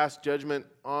before we pass judgment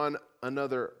on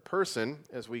another person,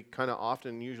 as we kind of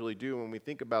often usually do when we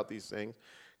think about these things,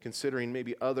 considering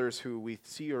maybe others who we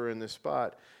see are in this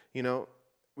spot,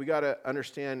 we got to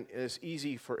understand it's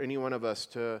easy for any one of us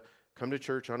to come to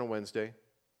church on a Wednesday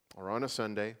or on a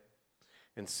Sunday,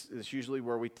 and it's usually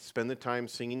where we spend the time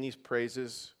singing these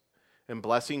praises and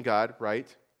blessing God,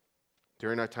 right,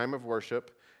 during our time of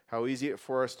worship. How easy it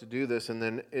for us to do this, and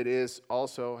then it is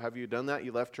also, have you done that?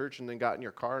 You left church and then got in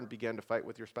your car and began to fight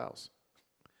with your spouse.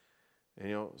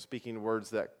 And, speaking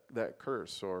words that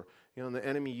curse, or, the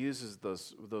enemy uses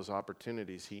those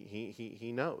opportunities.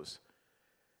 He knows.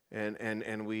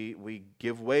 And we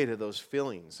give way to those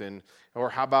feelings. Or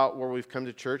how about where we've come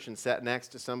to church and sat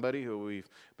next to somebody who we've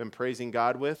been praising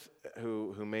God with,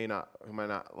 who might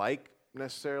not like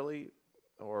necessarily,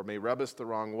 or may rub us the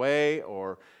wrong way,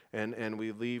 and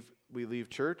we leave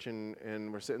church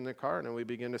and we're sitting in the car and then we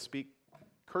begin to speak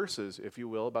curses, if you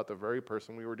will, about the very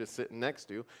person we were just sitting next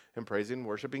to and praising and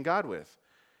worshiping God with.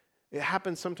 It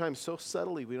happens sometimes so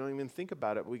subtly we don't even think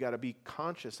about it. We got to be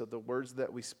conscious of the words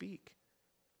that we speak.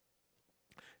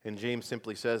 And James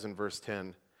simply says in verse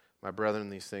 10, "My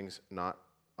brethren, these things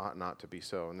ought not to be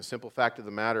so." And the simple fact of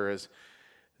the matter is,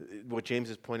 what James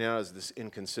is pointing out is this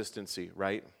inconsistency,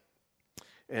 right?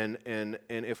 And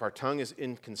if our tongue is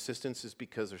inconsistent, it's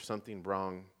because there's something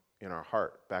wrong in our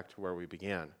heart, back to where we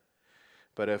began.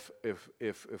 But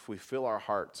if we fill our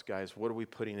hearts, guys, what are we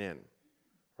putting in,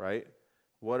 right?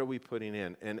 What are we putting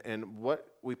in? And what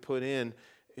we put in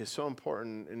is so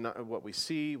important in what we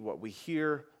see, what we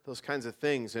hear, those kinds of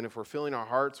things. And if we're filling our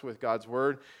hearts with God's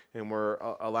word and we're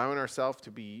allowing ourselves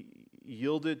to be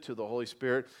yielded to the Holy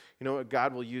Spirit,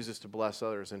 God will use us to bless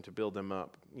others and to build them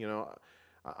up.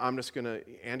 I'm just going to,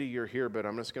 Andy, you're here, but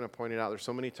I'm just going to point it out. There's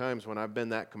so many times when I've been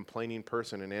that complaining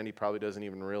person, and Andy probably doesn't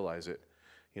even realize it,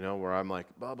 where I'm like,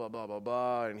 blah, blah, blah, blah,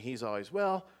 blah, and he's always,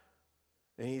 well,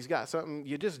 and he's got something,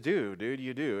 you just do, dude,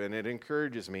 you do, and it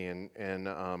encourages me, and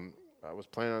I was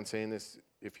planning on saying this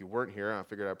if you weren't here. I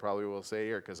figured I probably will say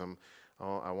here because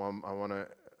I want to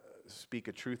speak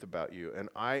a truth about you, and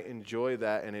I enjoy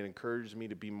that, and it encourages me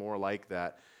to be more like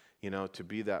that, to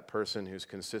be that person who's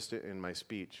consistent in my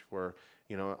speech, where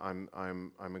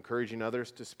I'm encouraging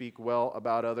others to speak well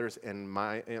about others, and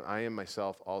I am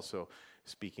myself also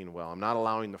speaking well. I'm not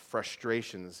allowing the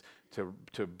frustrations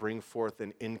to bring forth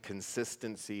an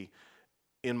inconsistency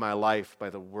in my life by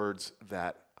the words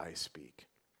that I speak.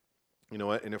 You know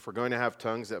what? And if we're going to have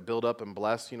tongues that build up and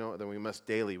bless, then we must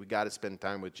daily. We got to spend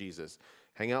time with Jesus.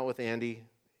 Hang out with Andy.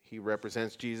 He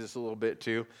represents Jesus a little bit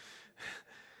too.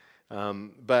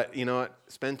 But you know what?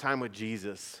 Spend time with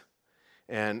Jesus.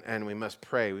 And we must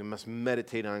pray. We must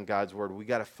meditate on God's word. We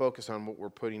got to focus on what we're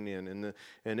putting in,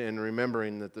 and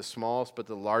remembering that the smallest but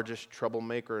the largest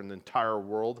troublemaker in the entire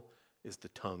world is the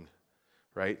tongue,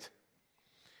 right?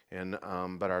 And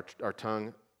but our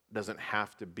tongue doesn't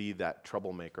have to be that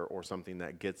troublemaker or something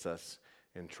that gets us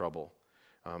in trouble.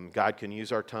 God can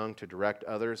use our tongue to direct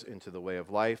others into the way of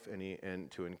life, and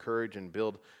to encourage and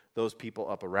build those people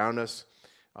up around us.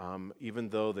 Even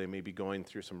though they may be going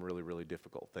through some really, really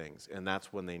difficult things. And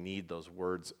that's when they need those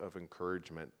words of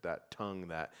encouragement, that tongue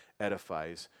that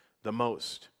edifies the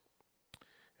most.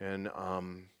 And I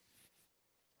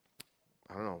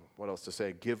don't know what else to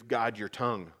say. Give God your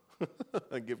tongue.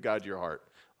 Give God your heart.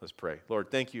 Let's pray. Lord,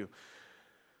 thank you,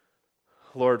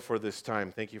 Lord, for this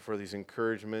time. Thank you for these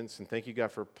encouragements. And thank you,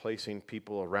 God, for placing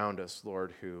people around us,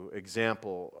 Lord, who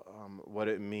example what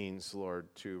it means,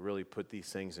 Lord, to really put these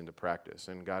things into practice.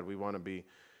 And God, we want to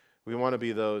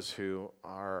be those who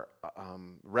are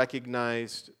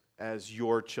recognized as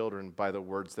your children by the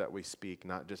words that we speak,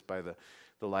 not just by the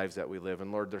lives that we live.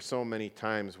 And Lord, there's so many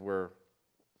times where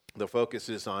the focus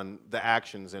is on the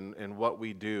actions and what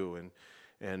we do, and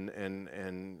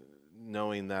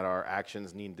knowing that our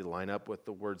actions need to line up with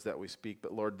the words that we speak.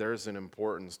 But Lord, there's an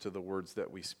importance to the words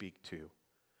that we speak to.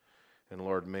 And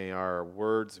Lord, may our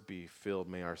words be filled,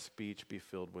 may our speech be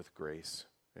filled with grace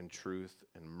and truth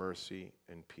and mercy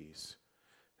and peace.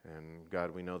 And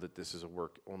God, we know that this is a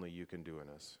work only you can do in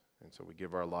us. And so we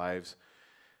give our lives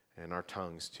and our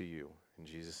tongues to you. In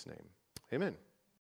Jesus' name, amen.